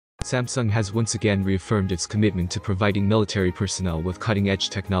Samsung has once again reaffirmed its commitment to providing military personnel with cutting-edge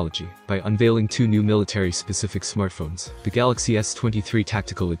technology by unveiling two new military-specific smartphones, the Galaxy S23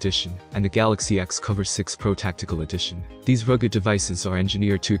 Tactical Edition and the Galaxy Xcover 6 Pro Tactical Edition. These rugged devices are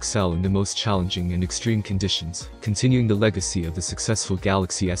engineered to excel in the most challenging and extreme conditions, continuing the legacy of the successful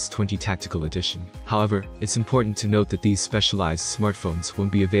Galaxy S20 Tactical Edition. However, it's important to note that these specialized smartphones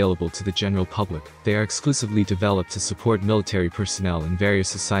won't be available to the general public. They are exclusively developed to support military personnel in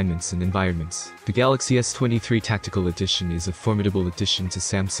various assignments and environments. The Galaxy S23 Tactical Edition is a formidable addition to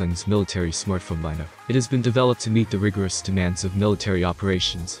Samsung's military smartphone lineup. It has been developed to meet the rigorous demands of military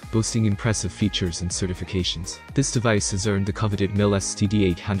operations, boasting impressive features and certifications. This device has earned the coveted MIL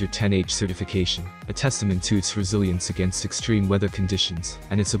STD810H certification, a testament to its resilience against extreme weather conditions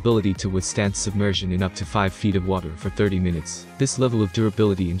and its ability to withstand submersion in up to 5 feet of water for 30 minutes. This level of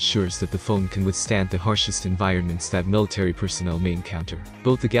durability ensures that the phone can withstand the harshest environments that military personnel may encounter.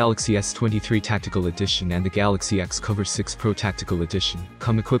 Both the Galaxy S23 Tactical Edition and the Galaxy Xcover 6 Pro Tactical Edition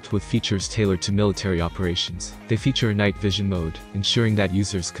come equipped with features tailored to military operations. They feature a night vision mode, ensuring that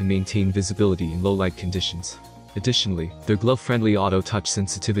users can maintain visibility in low-light conditions. Additionally, their glove-friendly auto-touch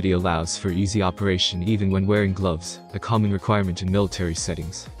sensitivity allows for easy operation even when wearing gloves, a common requirement in military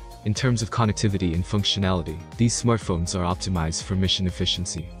settings. In terms of connectivity and functionality, these smartphones are optimized for mission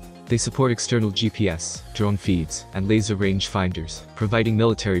efficiency. They support external GPS, drone feeds, and laser range finders, providing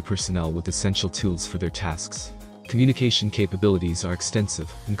military personnel with essential tools for their tasks. Communication capabilities are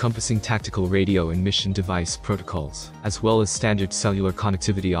extensive, encompassing tactical radio and mission device protocols, as well as standard cellular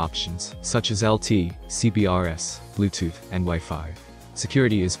connectivity options, such as LTE, CBRS, Bluetooth, and Wi-Fi.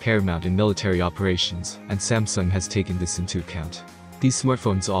 Security is paramount in military operations, and Samsung has taken this into account. These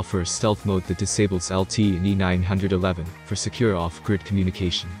smartphones offer a stealth mode that disables LTE and E911 for secure off-grid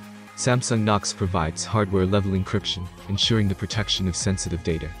communication. Samsung Knox provides hardware-level encryption, ensuring the protection of sensitive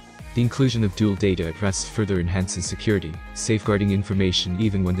data. The inclusion of dual data at rest further enhances security, safeguarding information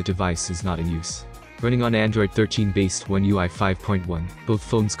even when the device is not in use. Running on Android 13-based One UI 5.1, both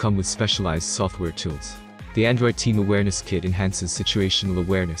phones come with specialized software tools. The Android Team Awareness Kit enhances situational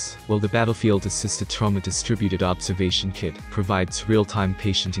awareness, while the Battlefield Assisted Trauma Distributed Observation Kit provides real-time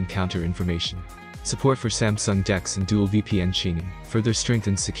patient encounter information. Support for Samsung DeX and dual VPN chaining further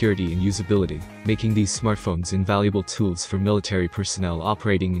strengthens security and usability, making these smartphones invaluable tools for military personnel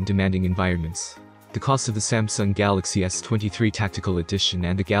operating in demanding environments. The cost of the Samsung Galaxy S23 Tactical Edition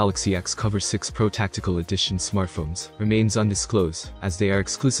and the Galaxy Xcover 6 Pro Tactical Edition smartphones remains undisclosed, as they are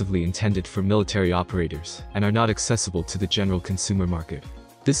exclusively intended for military operators and are not accessible to the general consumer market.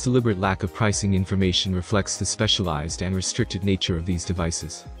 This deliberate lack of pricing information reflects the specialized and restricted nature of these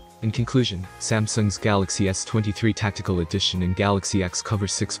devices. In conclusion, Samsung's Galaxy S23 Tactical Edition and Galaxy Xcover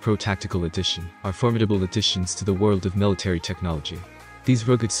 6 Pro Tactical Edition are formidable additions to the world of military technology. These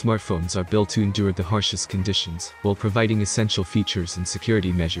rugged smartphones are built to endure the harshest conditions, while providing essential features and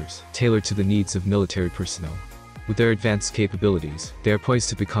security measures tailored to the needs of military personnel. With their advanced capabilities, they are poised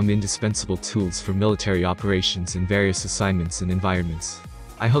to become indispensable tools for military operations in various assignments and environments.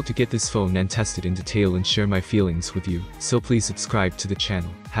 I hope to get this phone and test it in detail and share my feelings with you, so please subscribe to the channel.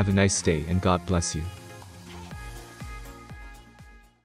 Have a nice day and God bless you.